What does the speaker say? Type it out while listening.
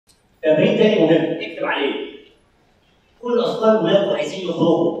تمرين تاني مهم اكتب عليه. كل اصدقاء الولاد عايزين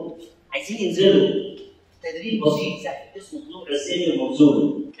يخرجوا، عايزين ينزلوا. تدريب بسيط سهل اسمه طلوع السلم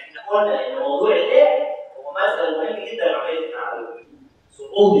ونزوله. احنا قلنا ان موضوع اللعب هو مسألة مهم جدا لعملية التعلم.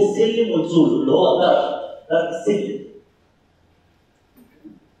 صعود السلم ونزوله اللي هو درجة السلم.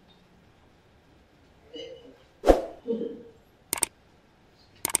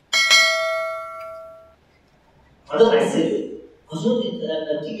 هتطلع السلم. اظن انت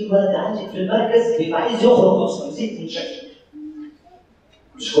لما تيجي الولد عندك في المركز بيبقى عايز يخرج اصلا، نسيت من شكله.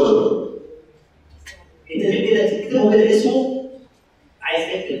 مش كله. التدريب كده تكتبه كده اسمه،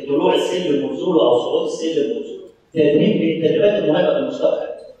 عايز تكتب طلوع السلم ونزوله او صعود السلم ونزوله. تدريب من التدريبات المهمه في المستقبل.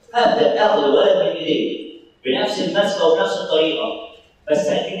 ابدا اخد الولد من ايديه بنفس المسكه وبنفس الطريقه، بس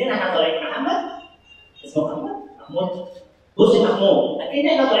اكننا احنا طالعين. محمد اسمه محمود. بص يا محمود، اكن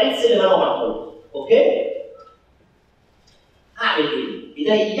احنا طالعين السلم انا ومحمود، اوكي؟ اعمل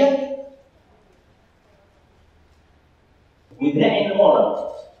ايه؟ ايديا ودراعي من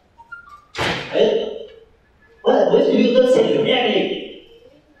ورا. هيطلع ولد وقف بيقدر سلم، يعمل ايه؟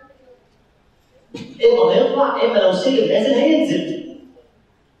 اما هيطلع اما لو سلم نازل هينزل.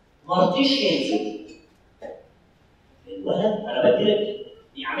 ما رضيش ينزل. الولد انا بديلك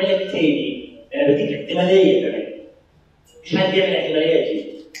يعمل لك تاني، انا بديك احتماليه كمان. مش حد بيعمل احتماليات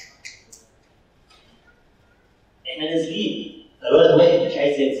دي. احنا نازلين، الولد واقف مش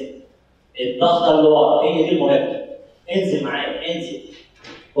عايز ينزل. الضغطه اللي ورا هي دي المهمه. انزل معايا، انزل.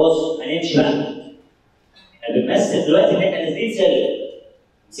 بص هنمشي بقى. احنا بنمثل دلوقتي ان احنا نازلين سلم.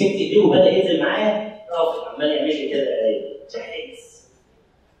 مسكت ايديه وبدا ينزل معايا، رافض عمال يعمل لي كده ايه؟ جاهز.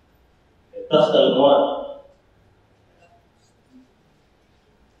 الضغطه اللي ورا.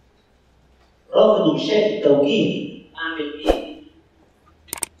 رافض ومش شايف التوجيه، اعمل ايه؟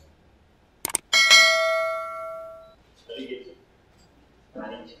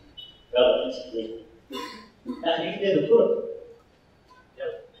 معلش. يلا امسك ايديك. خليك كده يا دكتوره.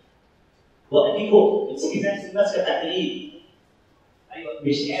 يلا. وقتي فوق، امسكي نفس الماسكه بتاعت الايد. ايوه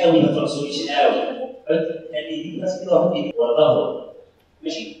مش قوي، ما تعصبيش قوي. خلي ايديك ماسكه كده وحط ايديك ورا ظهره.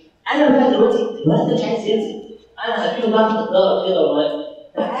 ماشي؟ انا بقى دلوقتي الولد ده مش عايز ينزل. انا هديله ضغط الضغط كده وواقف.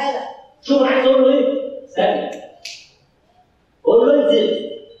 تعالى شوف انا عايز اقول له ايه؟ استنى. قول له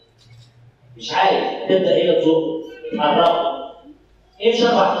انزل. مش عايز، تبدا هي تزقه، تحركه. امشي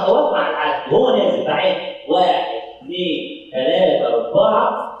 4 خطوات مع العدد وهو نازل. تعالى 1 2 3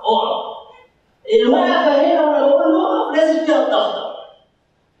 4 اقف. الوقفه هنا وانا بقول له اقف لازم فيها الضغطه.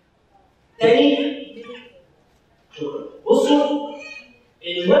 تاني. شكرا. بصوا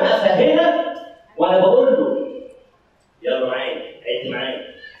الوقفه هنا وانا بقول له يلا معايا، عد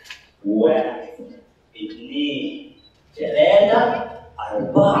معايا. 1 2 3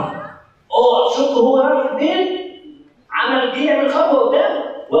 4 اقف. شوف هو رايح فين؟ عمل دي يعمل خطوه قدام،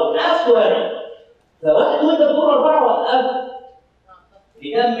 وقفته انا. فوقت وانت بتقول 4 وقفت.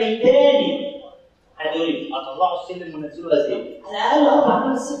 نكمل تاني. هتقول لي اطلعه السلم ونزله ازاي؟ على الاقل 4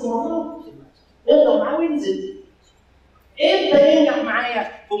 5 6 مرات. يقدر معاه وينزل. امتى ينجح معايا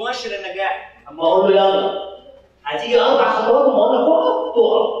في مؤشر النجاح؟ اما اقول له يلا هتيجي 4 خطوات وما اقول لك اقف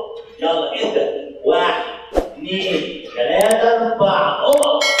تقف. يلا ابدا 1 2 3 4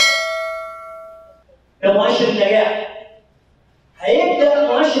 اقف. ده مؤشر النجاح.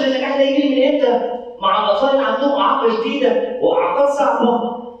 هيبدا مؤشر النجاح ده يجي من امتى؟ مع الاطفال اللي عندهم اعاقه شديده واعاقات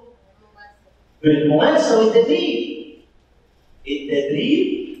صعبه. بالممارسه والتدريب.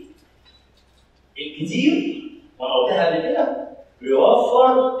 التدريب الكتير وانا قلتها قبل كده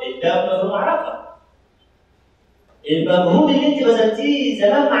بيوفر الدم في المعركه. المجهود اللي انت بذلتيه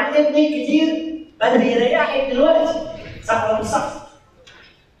زمان مع ابنك كتير بدا بيريحك دلوقتي. صح ولا مش صح؟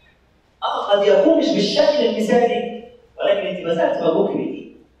 قد يكون مش بالشكل المثالي ولكن انت بذلت مجهود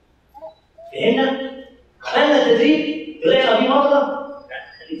كبير. فهمنا؟ عملنا تدريب طلعنا بيه مره،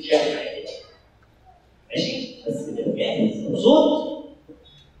 لا خليك شاهد معايا كده. ماشي؟ بس تبقى جاهز مبسوط.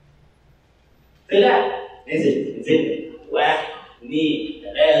 طلع نزل 1 2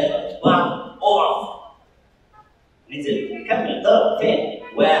 3 4 اقف. ننزل نكمل ضرب تاني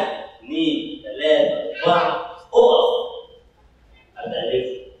 1 2 3 4 اقف. ابدا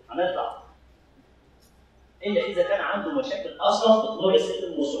الف هنطلع. الا اذا كان عنده مشاكل اصلا في طلوع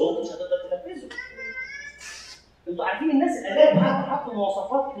السلم والصعود مش هتقدر تنفذه. انتوا عارفين الناس الاداب حطوا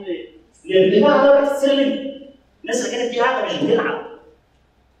مواصفات لارتفاع درجه السلم. الناس اللي كانت فيها مش بتلعب.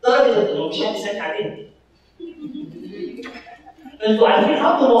 درجه انه مش حد ساكت عليها. انتوا عارفين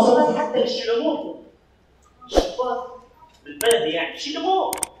حطوا مواصفات حتى للشلمون. الشفاط بالبلدي يعني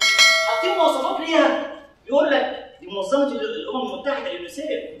شلمون. حاطين مواصفات ليها. يقول لك دي منظمه الامم المتحده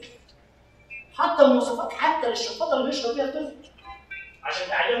اليونيسيف. حتى مواصفات حتى للشفاطه اللي بيشرب فيها الطفل. عشان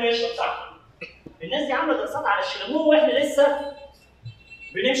تعلمه يشرب صح. الناس دي عامله دراسات على الشلمون واحنا لسه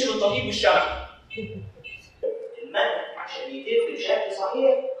بنمشي بالطبيب والشرع. المنهج عشان يتم بشكل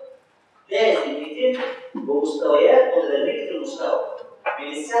صحيح لازم يتم بمستويات متدرجه المستوى من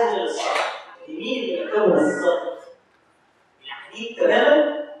السهل للصعب. مين اللي بيكون الصعب؟